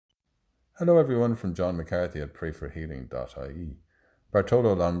Hello everyone from John McCarthy at prayforhealing.ie.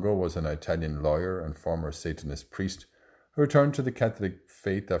 Bartolo Longo was an Italian lawyer and former Satanist priest who returned to the Catholic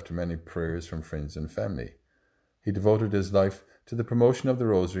faith after many prayers from friends and family. He devoted his life to the promotion of the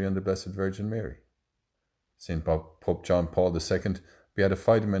Rosary and the Blessed Virgin Mary. St. Pope John Paul II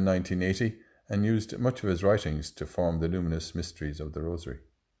beatified him in 1980 and used much of his writings to form the luminous mysteries of the Rosary.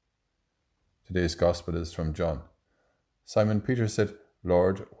 Today's Gospel is from John. Simon Peter said,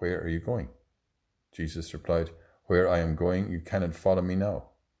 "Lord, where are you going?" Jesus replied, "Where I am going, you cannot follow me now.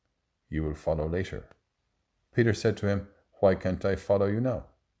 You will follow later." Peter said to him, "Why can't I follow you now?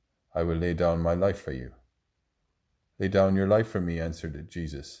 I will lay down my life for you." "Lay down your life for me," answered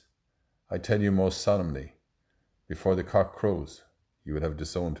Jesus. "I tell you most solemnly, before the cock crows, you will have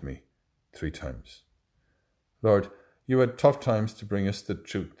disowned me 3 times. Lord, you had tough times to bring us the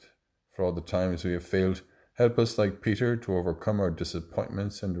truth. For all the times we have failed, help us, like Peter, to overcome our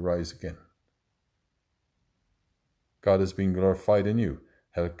disappointments and rise again. God has been glorified in you.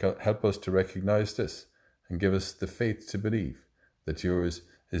 Help us to recognize this and give us the faith to believe that yours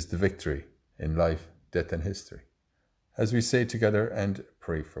is the victory in life, death, and history. As we say together and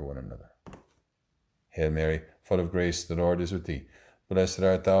pray for one another. Hail Mary, full of grace, the Lord is with thee. Blessed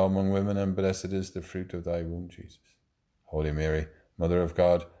art thou among women, and blessed is the fruit of thy womb, Jesus. Holy Mary, Mother of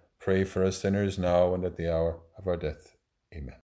God, pray for us sinners now and at the hour of our death. Amen.